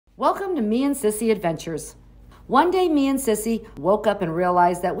Welcome to Me and Sissy Adventures. One day me and Sissy woke up and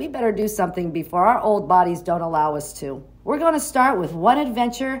realized that we better do something before our old bodies don't allow us to. We're going to start with one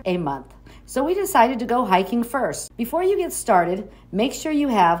adventure a month. So we decided to go hiking first. Before you get started, make sure you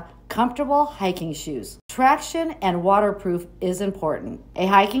have comfortable hiking shoes. Traction and waterproof is important. A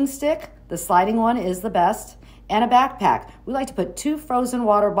hiking stick, the sliding one is the best, and a backpack. We like to put 2 frozen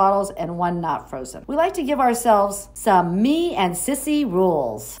water bottles and 1 not frozen. We like to give ourselves some me and Sissy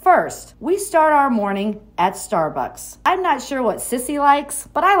rules. First, we start our morning at Starbucks. I'm not sure what Sissy likes,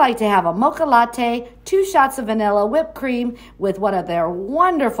 but I like to have a mocha latte, 2 shots of vanilla, whipped cream with one of their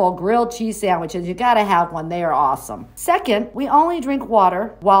wonderful grilled cheese sandwiches. You gotta have one, they are awesome. Second, we only drink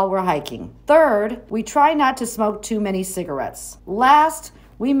water while we're hiking. Third, we try not to smoke too many cigarettes. Last,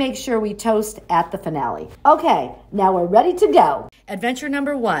 we make sure we toast at the finale. Okay, now we're ready to go. Adventure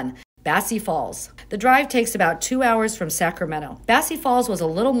number 1, Bassy Falls. The drive takes about 2 hours from Sacramento. Bassy Falls was a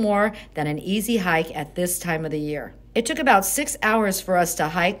little more than an easy hike at this time of the year. It took about 6 hours for us to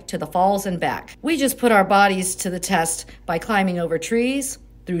hike to the falls and back. We just put our bodies to the test by climbing over trees,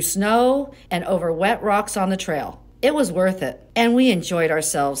 through snow, and over wet rocks on the trail. It was worth it, and we enjoyed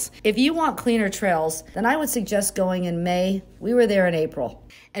ourselves. If you want cleaner trails, then I would suggest going in May. We were there in April.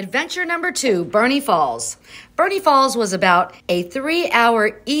 Adventure number 2, Bernie Falls. Bernie Falls was about a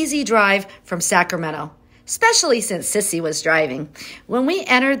 3-hour easy drive from Sacramento, especially since Sissy was driving. When we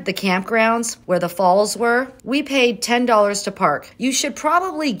entered the campgrounds where the falls were, we paid $10 to park. You should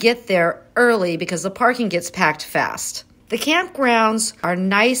probably get there early because the parking gets packed fast. The campgrounds are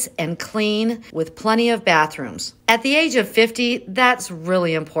nice and clean with plenty of bathrooms. At the age of 50, that's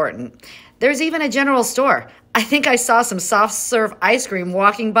really important. There's even a general store. I think I saw some soft serve ice cream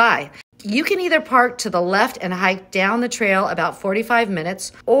walking by. You can either park to the left and hike down the trail about 45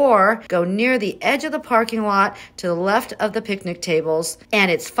 minutes or go near the edge of the parking lot to the left of the picnic tables,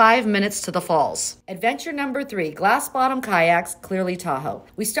 and it's 5 minutes to the falls. Adventure number 3, Glass Bottom Kayaks, Clearly Tahoe.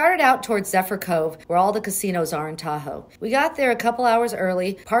 We started out towards Zephyr Cove, where all the casinos are in Tahoe. We got there a couple hours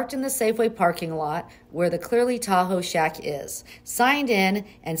early, parked in the Safeway parking lot where the Clearly Tahoe shack is, signed in,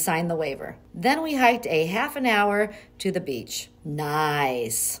 and signed the waiver. Then we hiked a half an hour to the beach.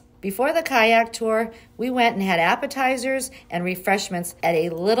 Nice. Before the kayak tour, we went and had appetizers and refreshments at a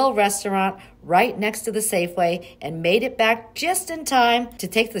little restaurant right next to the Safeway and made it back just in time to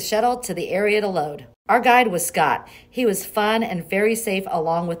take the shuttle to the area to load. Our guide was Scott. He was fun and very safe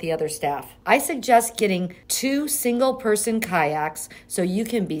along with the other staff. I suggest getting 2 single-person kayaks so you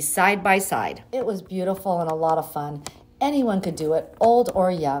can be side by side. It was beautiful and a lot of fun. Anyone could do it, old or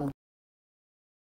young.